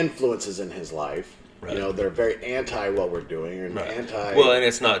influences in his life. Right. You know, they're very anti what we're doing, and anti. Well, and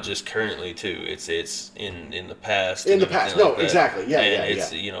it's not just currently too. It's in the past. In the past, no, like exactly, yeah, and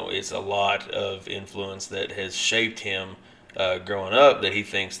it's you know, it's a lot of influence that has shaped him growing up. That he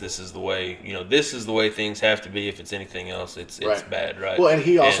thinks this is the way, you know, this is the way things have to be. If it's anything else, it's bad, right? Well, and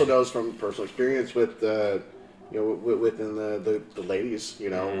he also knows from personal experience with you know, within the ladies, you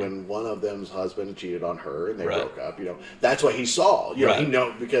know, when one of them's husband cheated on her and they broke up, you know, that's what he saw. You know, he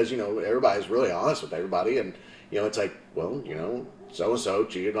know, because, you know, everybody's really honest with everybody, and, you know, it's like, well, you know, so-and-so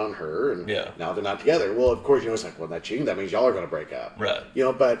cheated on her, and now they're not together. Well, of course, you know, it's like, well, that cheating, that means y'all are going to break up. Right. You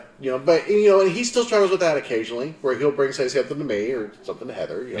know, but, and he still struggles with that occasionally, where he'll say something to me or something to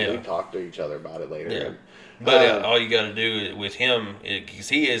Heather. You know, we talk to each other about it later. Yeah. But all you got to do with him, because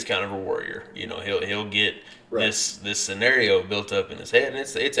he is kind of a warrior, you know, he'll get this scenario built up in his head, and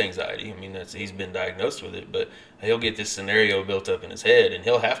it's anxiety. I mean, he's been diagnosed with it, but he'll get this scenario built up in his head, and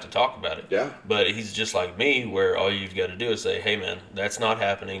he'll have to talk about it. Yeah. But he's just like me, where all you've got to do is say, "Hey, man, that's not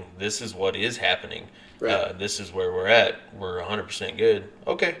happening. This is what is happening. Right. This is where we're at. We're 100% good.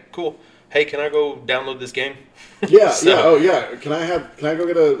 Okay, cool. Hey, can I go download this game?" Yeah, oh yeah. Can I go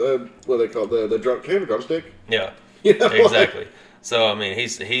get a what they call the drum? Can I have a drumstick? Yeah. You know, exactly. So I mean,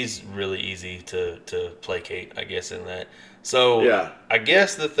 he's really easy to placate, I guess, in that. So I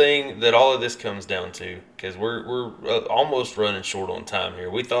guess the thing that all of this comes down to, because we're almost running short on time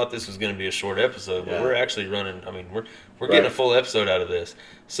here. We thought this was going to be a short episode, but we're actually running. I mean, we're getting a full episode out of this.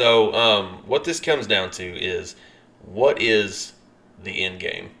 So what this comes down to is, what is the end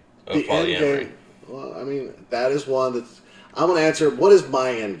game of polyamory? End game, well, I mean, that is one that's. I'm going to answer. What is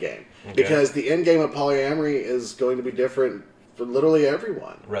my end game? Okay. Because the end game of polyamory is going to be different for literally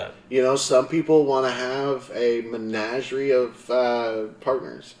everyone. Right. You know, some people want to have a menagerie of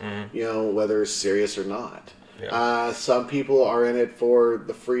partners, you know, whether it's serious or not. Yeah. Some people are in it for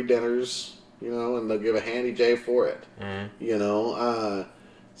the free dinners, you know, and they'll give a handy J for it. You know,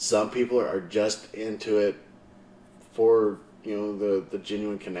 some people are just into it for, you know, the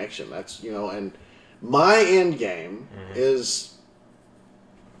genuine connection. That's, you know, and my end game is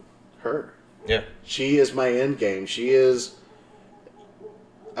her. Yeah. She is my end game. She is,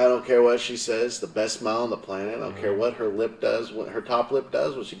 I don't care what she says, the best smile on the planet. I don't care what her lip does, what her top lip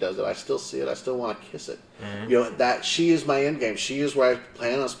does when she does it. I still see it. I still want to kiss it. You know, that she is my end game. She is where I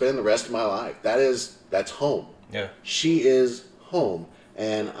plan on spending the rest of my life. That's home. Yeah. She is home,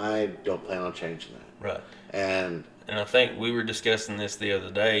 and I don't plan on changing that. Right. And I think we were discussing this the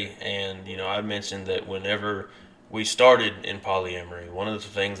other day, and, you know, I mentioned that whenever we started in polyamory, one of the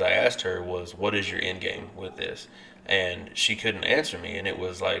things I asked her was, what is your end game with this? And she couldn't answer me, and it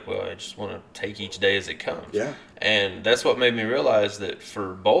was like, well, I just want to take each day as it comes. Yeah. And that's what made me realize that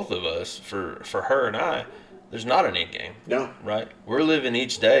for both of us, for her and I, there's not an end game. No. Right? We're living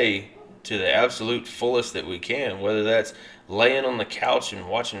each day to the absolute fullest that we can, whether that's laying on the couch and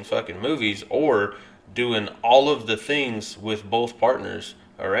watching fucking movies or doing all of the things with both partners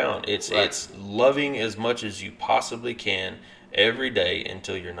around. It's loving as much as you possibly can every day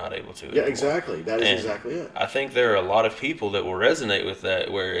until you're not able to anymore. Exactly. That is exactly it. I think there are a lot of people that will resonate with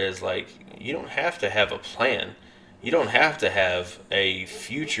that, whereas, like, you don't have to have a plan. You don't have to have a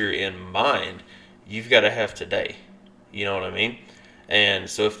future in mind. You've got to have today. You know what I mean? And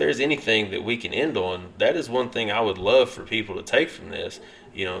so if there's anything that we can end on, that is one thing I would love for people to take from this.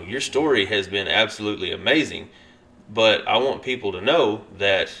 You know, your story has been absolutely amazing, but I want people to know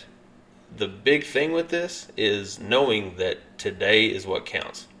that the big thing with this is knowing that today is what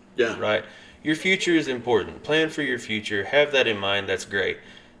counts. Yeah. Right? Your future is important. Plan for your future. Have that in mind. That's great.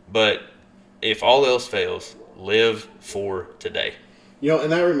 But if all else fails, live for today. You know,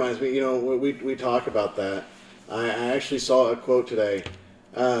 and that reminds me, you know, we talk about that. I actually saw a quote today.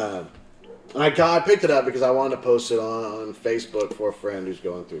 I picked it up because I wanted to post it on Facebook for a friend who's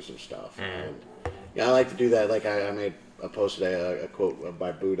going through some stuff. And, yeah, I like to do that. Like I made a post today, a quote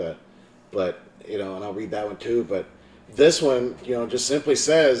by Buddha, but, you know, and I'll read that one too. But this one, you know, just simply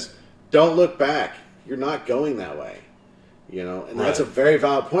says, don't look back. You're not going that way. You know, and that's a very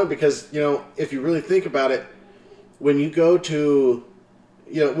valid point because, you know, if you really think about it, when you go to,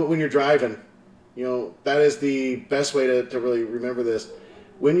 you know, when you're driving, you know, that is the best way to really remember this.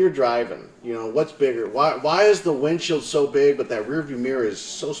 When you're driving, you know, what's bigger? Why is the windshield so big but that rearview mirror is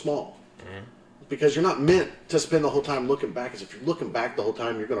so small? Because you're not meant to spend the whole time looking back. Because if you're looking back the whole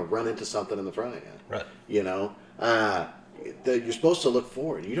time, you're going to run into something in the front of you. Right. You know, you're supposed to look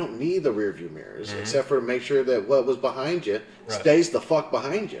forward. You don't need the rearview mirrors except for make sure that what was behind you stays the fuck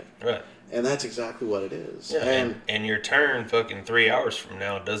behind you. Right. And that's exactly what it is. Yeah, and your turn fucking 3 hours from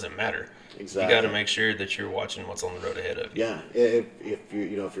now doesn't matter. Exactly. You got to make sure that you're watching what's on the road ahead of you. Yeah. If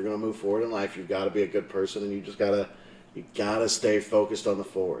you're going to move forward in life, you've got to be a good person, and you gotta stay focused on the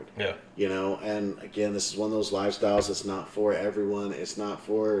forward. Yeah. You know, and again, this is one of those lifestyles that's not for everyone. It's not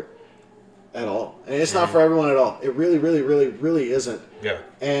for at all. And it's not for everyone at all. It really, really, really, really isn't. Yeah.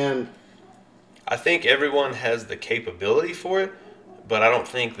 And I think everyone has the capability for it, but I don't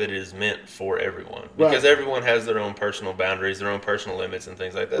think that it is meant for everyone. Because everyone has their own personal boundaries, their own personal limits and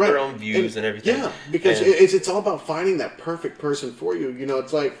things like that, their own views and everything. Yeah, because it's all about finding that perfect person for you. You know,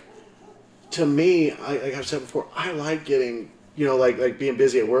 it's like, to me, like I've said before, I like getting, you know, like being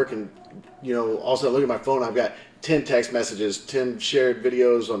busy at work and, you know, also look at my phone. I've got 10 text messages, 10 shared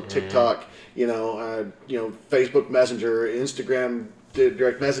videos on TikTok, you know, Facebook Messenger, Instagram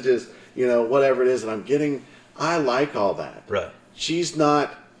direct messages, you know, whatever it is that I'm getting. I like all that. Right. She's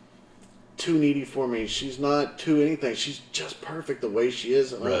not too needy for me. She's not too anything. She's just perfect the way she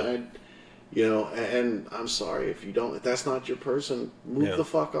is. And you know, and I'm sorry if that's not your person, move the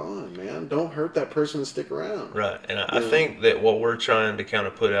fuck on, man. Don't hurt that person and stick around. Right. And I think that what we're trying to kind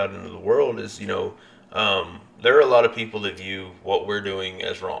of put out into the world is, you know, there are a lot of people that view what we're doing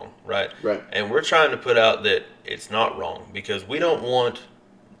as wrong, right? Right. And we're trying to put out that it's not wrong because we don't want,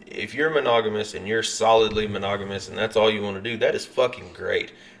 if you're monogamous and you're solidly monogamous and that's all you want to do, that is fucking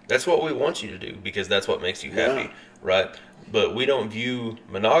great. That's what we want you to do because that's what makes you happy, right? But we don't view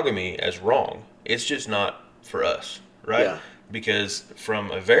monogamy as wrong. It's just not for us, right? Yeah. Because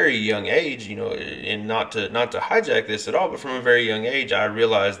from a very young age, you know, and not to hijack this at all, but from a very young age, I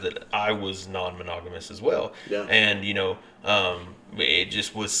realized that I was non-monogamous as well. Yeah. And, you know, it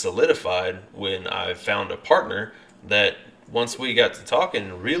just was solidified when I found a partner that once we got to talking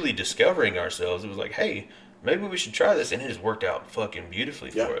and really discovering ourselves, it was like, hey, maybe we should try this. And it has worked out fucking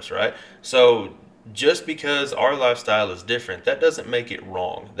beautifully for us, right? So just because our lifestyle is different, that doesn't make it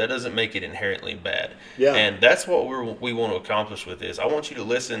wrong. That doesn't make it inherently bad. Yeah. And that's what we want to accomplish with this. I want you to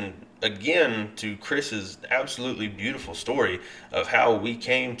listen again to Chris's absolutely beautiful story of how we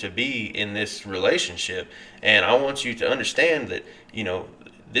came to be in this relationship. And I want you to understand that, you know,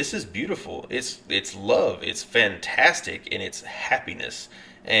 this is beautiful. It's love. It's fantastic, and it's happiness.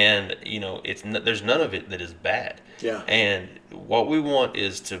 And, you know, there's none of it that is bad. Yeah. And what we want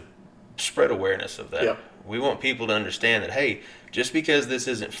is to spread awareness of that. Yep. We want people to understand that, hey, just because this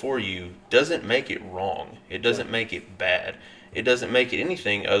isn't for you doesn't make it wrong. It doesn't make it bad. It doesn't make it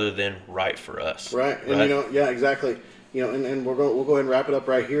anything other than right for us. Right. And you know, yeah, exactly. You know, and we'll go ahead and wrap it up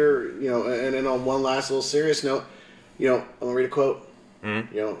right here. You know, and then on one last little serious note, you know, I'm gonna read a quote.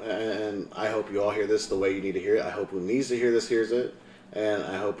 Mm-hmm. You know, and I hope you all hear this the way you need to hear it. I hope who needs to hear this hears it, and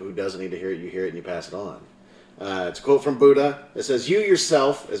I hope who doesn't need to hear it, you hear it and you pass it on. It's a quote from Buddha. It says, "You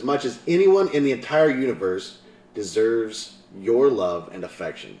yourself, as much as anyone in the entire universe, deserves your love and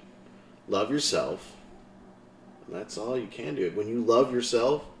affection. Love yourself. And that's all you can do. When you love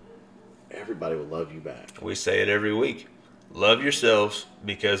yourself, everybody will love you back. We say it every week. Love yourselves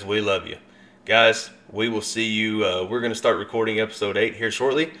because we love you. Guys, we will see you. We're going to start recording episode 8 here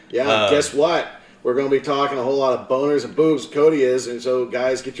shortly. Yeah, guess what? We're going to be talking a whole lot of boners and boobs. Cody is. And so,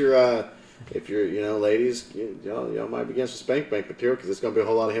 guys, get your, if you're, ladies, y'all might be getting some spank bank material because it's going to be a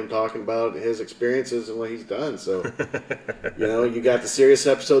whole lot of him talking about his experiences and what he's done. So, you got the serious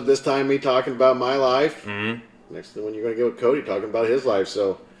episode this time, me talking about my life. Mm-hmm. Next one, you're going to get with Cody talking about his life.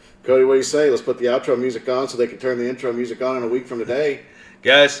 So, Cody, what do you say? Let's put the outro music on so they can turn the intro music on in a week from today.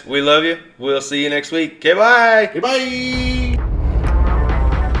 Guys, we love you. We'll see you next week. Okay, bye. Goodbye.